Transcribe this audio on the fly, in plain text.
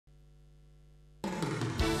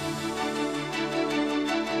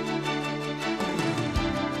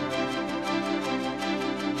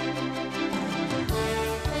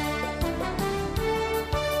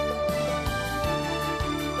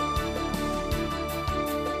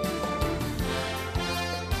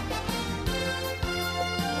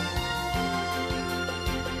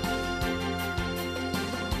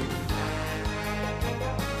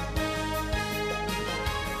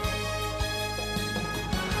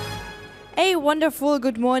A wonderful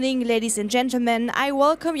good morning, ladies and gentlemen. I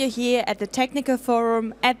welcome you here at the Technical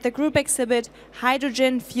Forum at the group exhibit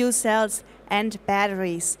Hydrogen, Fuel Cells and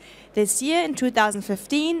Batteries. This year in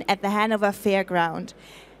 2015 at the Hanover Fairground.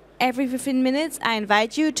 Every 15 minutes I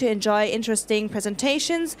invite you to enjoy interesting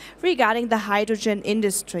presentations regarding the hydrogen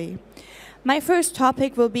industry. My first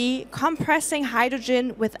topic will be compressing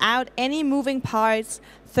hydrogen without any moving parts,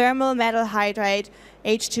 thermal metal hydride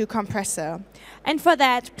H2 compressor. And for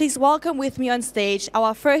that, please welcome with me on stage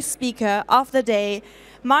our first speaker of the day,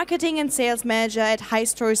 Marketing and Sales Manager at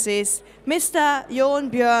Hystorsys, Mr.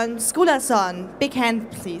 Björn Skulason. Big hand,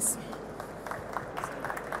 please.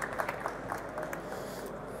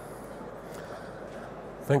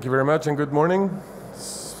 Thank you very much and good morning.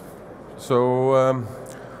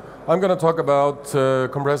 I'm going to talk about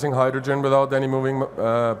compressing hydrogen without any moving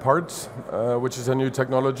parts, which is a new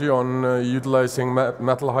technology on utilizing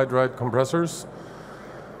metal hydride compressors.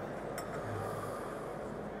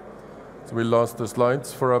 So we lost the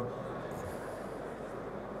slides for a...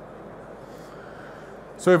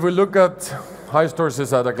 So if we look at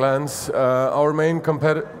Hystorsys at a glance, our main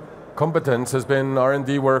competence has been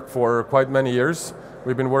R&D work for quite many years.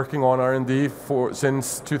 We've been working on R&D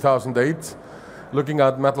since 2008. Looking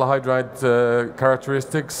at metal hydride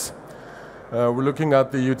characteristics. We're looking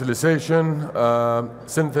at the utilization,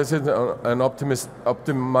 synthesis and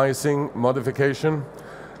optimizing modification,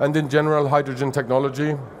 and in general hydrogen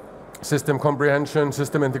technology, system comprehension,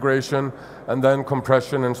 system integration, and then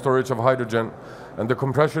compression and storage of hydrogen. And the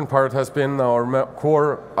compression part has been our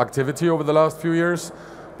core activity over the last few years,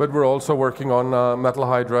 but we're also working on metal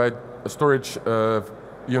hydride storage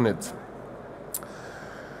unit.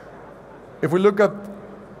 If we look at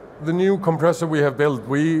the new compressor we have built,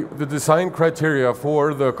 the design criteria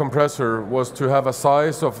for the compressor was to have a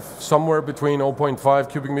size of somewhere between 0.5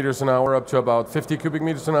 cubic meters an hour up to about 50 cubic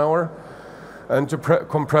meters an hour, and to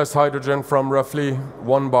compress hydrogen from roughly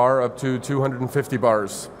 1 bar up to 250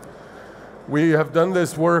 bars. We have done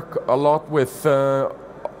this work a lot with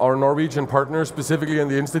our Norwegian partners, specifically in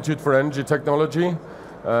the Institute for Energy Technology,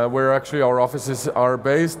 where actually our offices are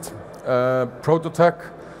based, Prototech.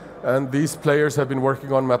 And these players have been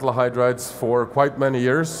working on metal hydrides for quite many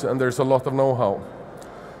years, and there's a lot of know-how.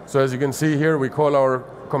 So as you can see here, we call our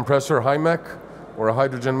compressor HyMech, or a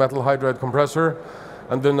hydrogen metal hydride compressor,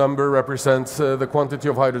 and the number represents the quantity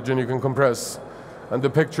of hydrogen you can compress. And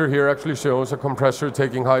the picture here actually shows a compressor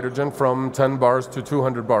taking hydrogen from 10 bars to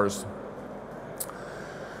 200 bars.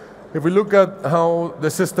 If we look at how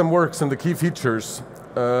the system works and the key features,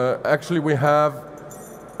 actually we have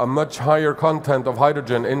a much higher content of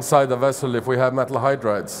hydrogen inside the vessel if we have metal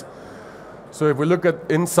hydrides. So if we look at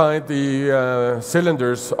inside the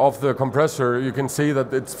cylinders of the compressor, you can see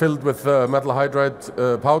that it's filled with metal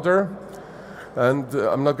hydride powder. And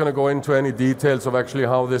I'm not going to go into any details of actually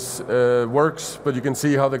how this works, but you can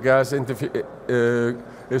see how the gas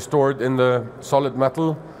is stored in the solid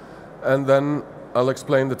metal. And then I'll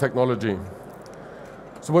explain the technology.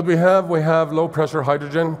 So what we have low pressure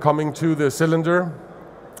hydrogen coming to the cylinder.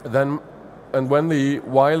 While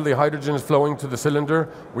the hydrogen is flowing to the cylinder,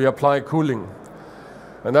 we apply cooling.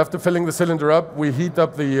 And after filling the cylinder up, we heat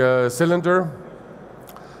up the cylinder.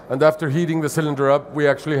 And after heating the cylinder up, we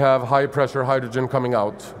actually have high pressure hydrogen coming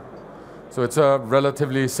out. So it's a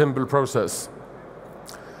relatively simple process.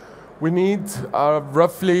 We need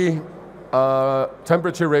roughly a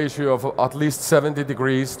temperature ratio of at least 70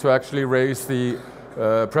 degrees to actually raise the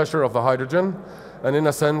pressure of the hydrogen. And in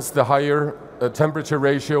a sense, the higher temperature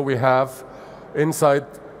ratio we have inside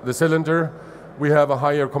the cylinder, we have a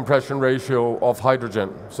higher compression ratio of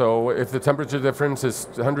hydrogen. So if the temperature difference is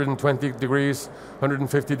 120 degrees,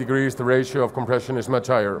 150 degrees, the ratio of compression is much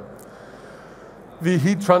higher. The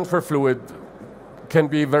heat transfer fluid can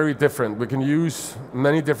be very different. We can use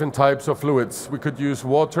many different types of fluids. We could use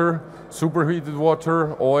water, superheated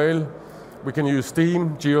water, oil. We can use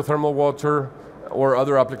steam, geothermal water, or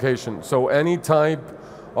other applications. So any type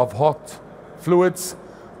of hot fluids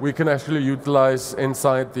we can actually utilize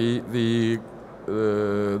inside the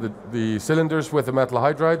cylinders with the metal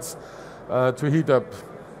hydrides to heat up.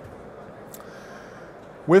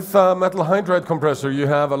 With a metal hydride compressor, you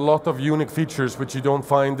have a lot of unique features which you don't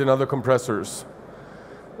find in other compressors.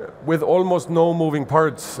 With almost no moving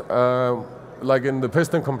parts, like in the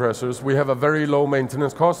piston compressors, we have a very low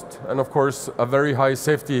maintenance cost and of course a very high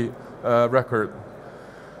safety record.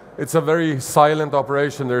 It's a very silent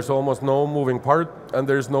operation. There's almost no moving part and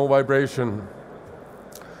there's no vibration.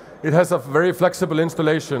 It has a very flexible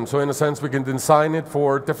installation, so in a sense we can design it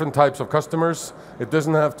for different types of customers. It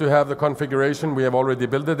doesn't have to have the configuration we have already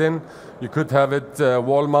built it in. You could have it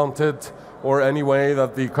wall mounted or any way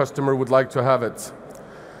that the customer would like to have it.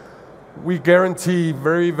 We guarantee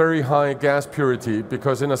very, very high gas purity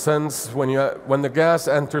because in a sense, when the gas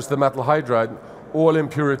enters the metal hydride, all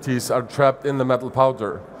impurities are trapped in the metal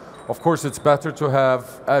powder. Of course, it's better to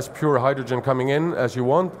have as pure hydrogen coming in as you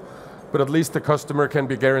want, but at least the customer can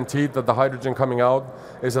be guaranteed that the hydrogen coming out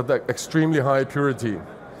is at the extremely high purity.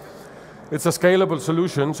 It's a scalable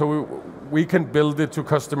solution, so we can build it to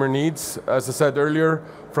customer needs, as I said earlier,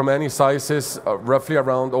 from any sizes, roughly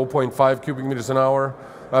around 0.5 cubic meters an hour,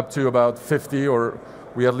 up to about 50, or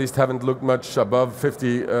we at least haven't looked much above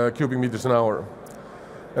 50 cubic meters an hour.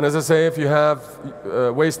 And as I say, if you have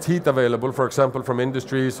waste heat available, for example, from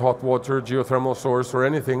industries, hot water, geothermal source, or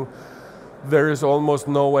anything, there is almost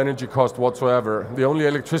no energy cost whatsoever. The only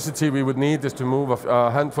electricity we would need is to move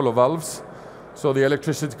a handful of valves. So the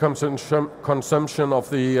electricity consumption of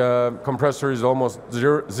the compressor is almost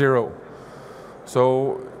zero.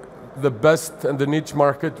 So the best and the niche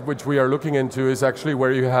market which we are looking into is actually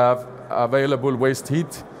where you have available waste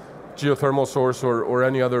heat, geothermal source, or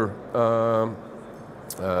any other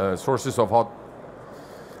sources of hot.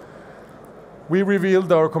 We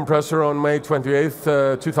revealed our compressor on May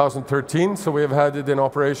 28th, 2013, so we have had it in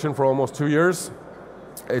operation for almost 2 years.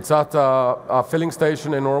 It's at a filling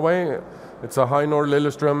station in Norway. It's a Heinor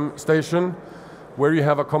Lillestrøm station where you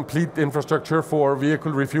have a complete infrastructure for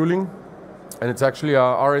vehicle refueling, and it's actually a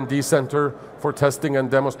R&D center for testing and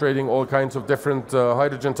demonstrating all kinds of different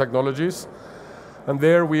hydrogen technologies. And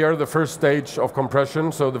there we are the first stage of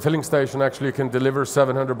compression, so the filling station actually can deliver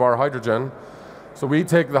 700 bar hydrogen. So we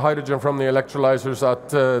take the hydrogen from the electrolyzers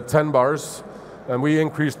at 10 bars, and we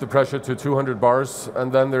increase the pressure to 200 bars,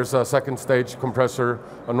 and then there's a second stage compressor,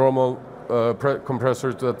 a normal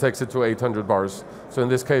compressor that takes it to 800 bars. So in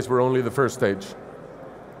this case, we're only the first stage.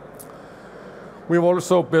 We've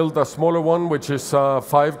also built a smaller one, which is a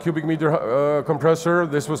 5 cubic meter compressor.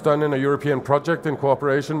 This was done in a European project in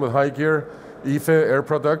cooperation with Hygear, IFE Air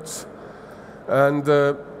Products. And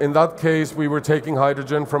in that case, we were taking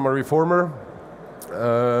hydrogen from a reformer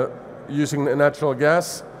using natural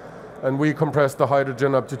gas, and we compressed the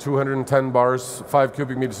hydrogen up to 210 bars, 5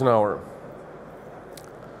 cubic meters an hour.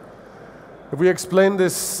 If we explain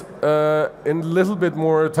this in a little bit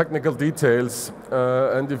more technical details,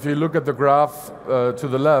 and if you look at the graph to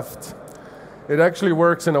the left, it actually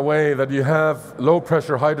works in a way that you have low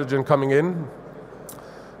pressure hydrogen coming in,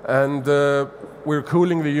 and we're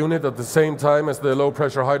cooling the unit at the same time as the low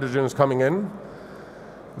pressure hydrogen is coming in.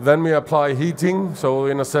 Then we apply heating, so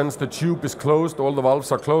in a sense the tube is closed, all the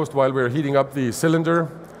valves are closed while we're heating up the cylinder.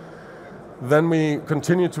 Then we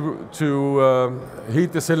continue to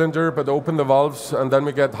heat the cylinder but open the valves, and then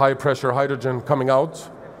we get high pressure hydrogen coming out.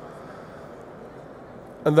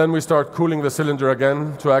 And then we start cooling the cylinder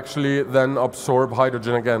again to actually then absorb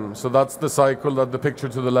hydrogen again. So that's the cycle that the picture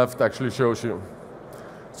to the left actually shows you.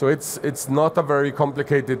 So it's not a very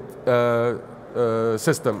complicated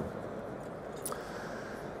system.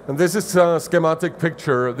 And this is a schematic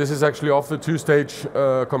picture. This is actually off the two-stage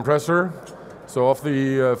compressor. So off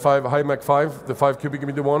the HyMac 5, the 5 cubic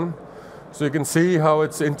meter one. So you can see how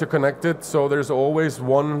it's interconnected. So there's always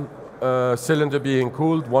one cylinder being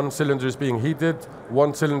cooled, one cylinder is being heated,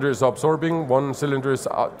 one cylinder is absorbing, one cylinder is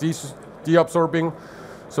deabsorbing.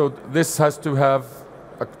 So this has to have,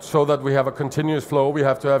 so that we have a continuous flow, we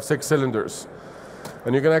have to have 6 cylinders.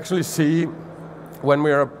 And you can actually see when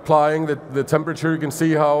we are applying the temperature, you can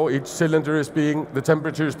see how each cylinder is the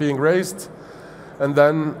temperature is being raised. And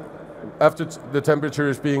then after the temperature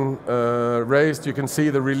is being raised, you can see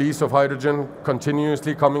the release of hydrogen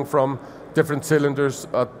continuously coming from different cylinders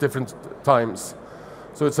at different times.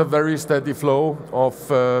 So it's a very steady flow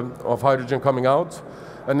of hydrogen coming out.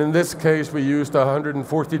 And in this case, we used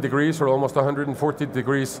 140 degrees or almost 140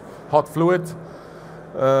 degrees hot fluid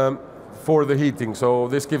for the heating. So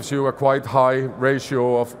this gives you a quite high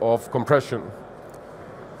ratio of compression.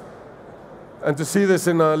 And to see this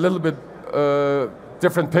in a little bit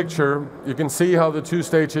different picture, you can see how the two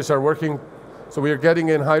stages are working. So we are getting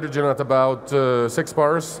in hydrogen at about 6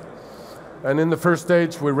 bars. And in the first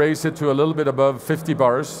stage, we raise it to a little bit above 50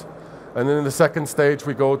 bars. And then in the second stage,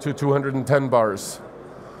 we go to 210 bars.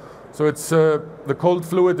 So it's the cold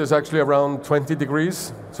fluid is actually around 20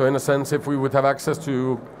 degrees. So in a sense, if we would have access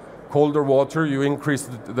to colder water, you increase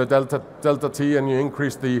the delta T and you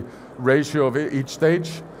increase the ratio of each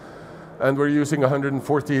stage. And we're using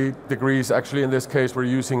 140 degrees. Actually, in this case, we're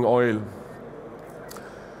using oil.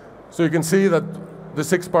 So you can see that the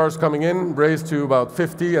 6 bars coming in raised to about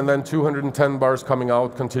 50, and then 210 bars coming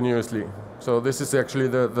out continuously. So this is actually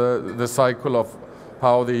the cycle of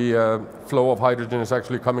how the flow of hydrogen is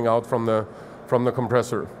actually coming out from the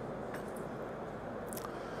compressor.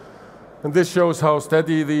 And this shows how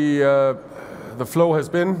steady the flow has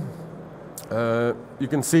been. You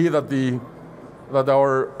can see that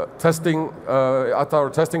our testing at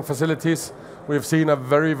our testing facilities, we've seen a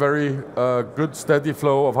very, very good steady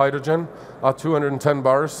flow of hydrogen at 210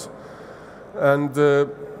 bars. And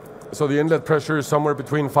so the inlet pressure is somewhere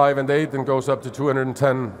between 5 and 8 and goes up to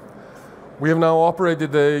 210. We have now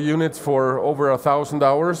operated the units for over 1,000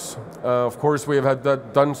 hours. Of course, we have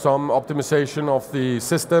done some optimization of the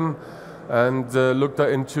system and looked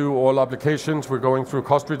into all applications. We're going through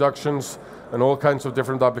cost reductions and all kinds of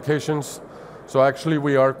different applications. So actually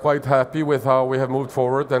we are quite happy with how we have moved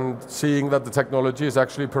forward and seeing that the technology is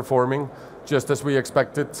actually performing just as we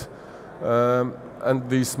expected. And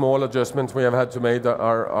these small adjustments we have had to make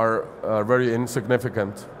are very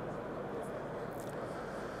insignificant.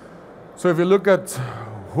 So if you look at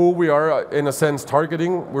who we are in a sense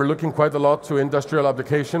targeting, we're looking quite a lot to industrial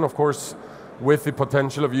application, of course, with the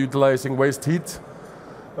potential of utilizing waste heat.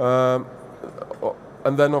 And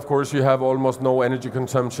then of course you have almost no energy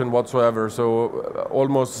consumption whatsoever, so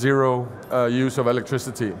almost zero use of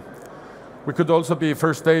electricity. We could also be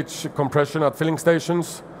first stage compression at filling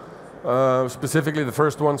stations, specifically the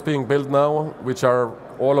first ones being built now, which are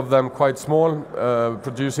all of them quite small,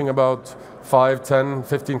 producing about 5, 10,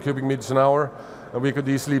 15 cubic meters an hour, and we could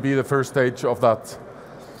easily be the first stage of that.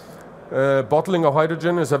 Bottling of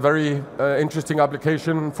hydrogen is a very interesting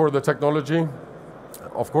application for the technology.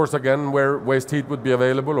 Of course, again, where waste heat would be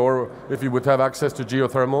available, or if you would have access to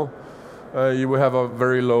geothermal, you would have a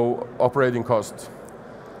very low operating cost.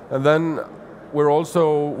 And then we're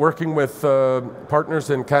also working with partners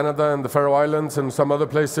in Canada and the Faroe Islands and some other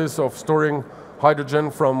places of storing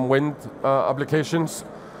hydrogen from wind applications.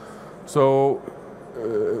 So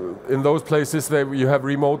in those places you have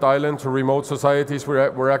remote islands or remote societies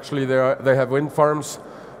where actually they have wind farms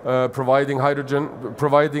providing hydrogen,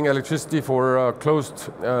 providing electricity for a closed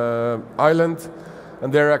island.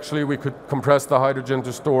 And there actually we could compress the hydrogen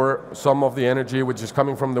to store some of the energy which is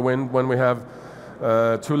coming from the wind when we have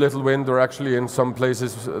too little wind, or actually in some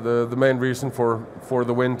places the main reason for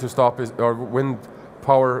the wind to stop is, or wind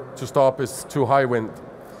power to stop, is too high wind.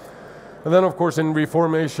 And then of course in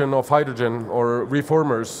reformation of hydrogen or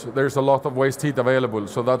reformers, there's a lot of waste heat available.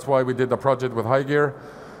 So that's why we did a project with HyGear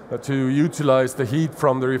to utilize the heat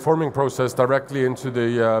from the reforming process directly into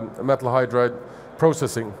the metal hydride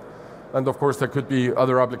processing. And of course there could be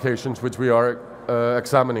other applications which we are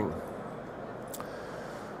examining.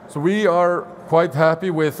 So we are quite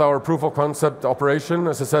happy with our proof of concept operation.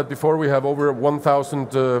 As I said before, we have over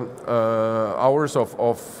 1,000 hours of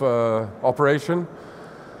operation,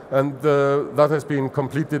 and that has been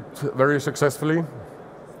completed very successfully.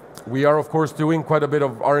 We are of course doing quite a bit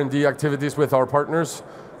of R&D activities with our partners.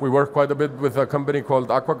 We work quite a bit with a company called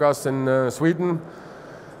Aquagas in Sweden,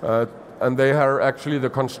 and they are actually the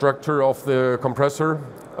constructor of the compressor.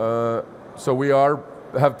 So we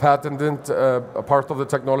have patented a part of the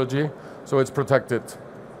technology, so it's protected.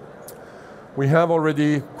 We have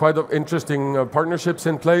already quite interesting partnerships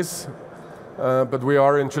in place, but we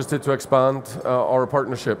are interested to expand our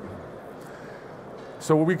partnership.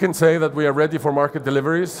 So we can say that we are ready for market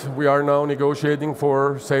deliveries. We are now negotiating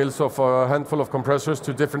for sales of a handful of compressors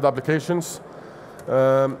to different applications,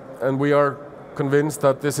 and we are convinced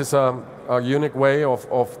that this is a unique way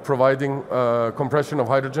of providing compression of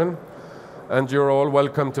hydrogen. And you're all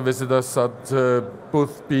welcome to visit us at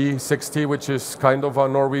booth B60, which is kind of a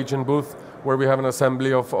Norwegian booth where we have an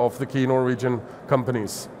assembly of the key Norwegian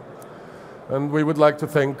companies. And we would like to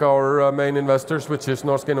thank our main investors, which is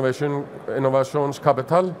Norsk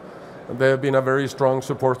Innovasjonskapital. They have been a very strong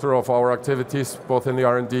supporter of our activities, both in the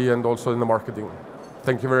R&D and also in the marketing.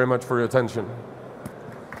 Thank you very much for your attention.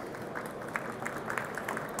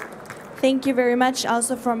 Thank you very much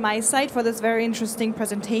also from my side for this very interesting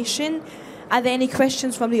presentation. Are there any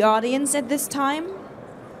questions from the audience at this time?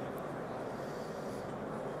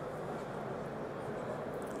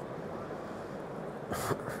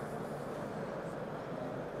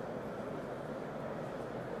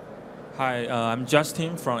 Hi, I'm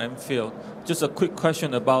Justin from Mfield. Just a quick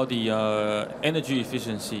question about the energy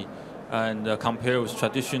efficiency and compare with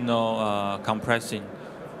traditional compressing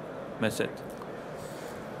method.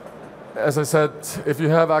 As I said, if you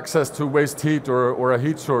have access to waste heat or a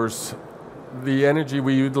heat source, the energy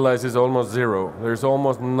we utilize is almost zero. There's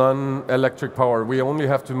almost none electric power. We only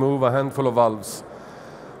have to move a handful of valves.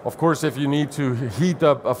 Of course, if you need to heat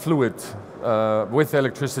up a fluid with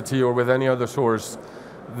electricity or with any other source,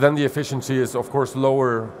 then the efficiency is of course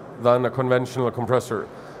lower than a conventional compressor.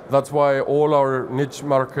 That's why all our niche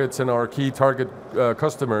markets and our key target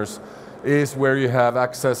customers is where you have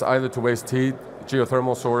access either to waste heat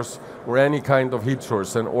geothermal source or any kind of heat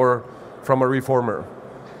source, or from a reformer.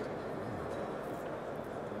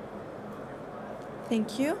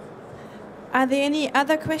 Thank you. Are there any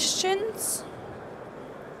other questions?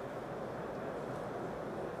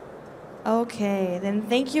 Okay, then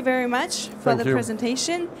thank you very much for the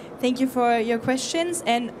presentation. Thank you for your questions,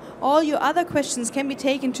 and all your other questions can be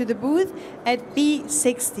taken to the booth at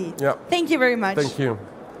B60. Yeah. Thank you very much. Thank you.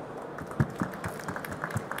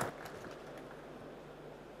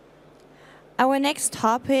 Our next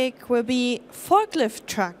topic will be forklift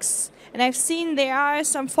trucks. And I've seen there are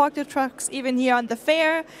some forklift trucks even here on the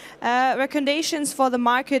fair. Recommendations for the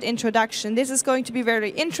market introduction. This is going to be very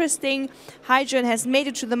interesting. Hydrogen has made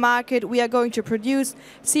it to the market. We are going to produce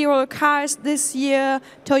serial cars this year.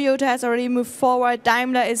 Toyota has already moved forward.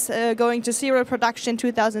 Daimler is going to serial production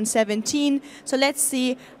 2017. So let's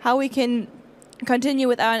see how we can continue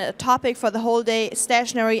with our topic for the whole day,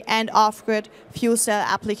 stationary and off-grid fuel cell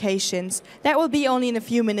applications. That will be only in a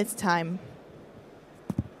few minutes' time.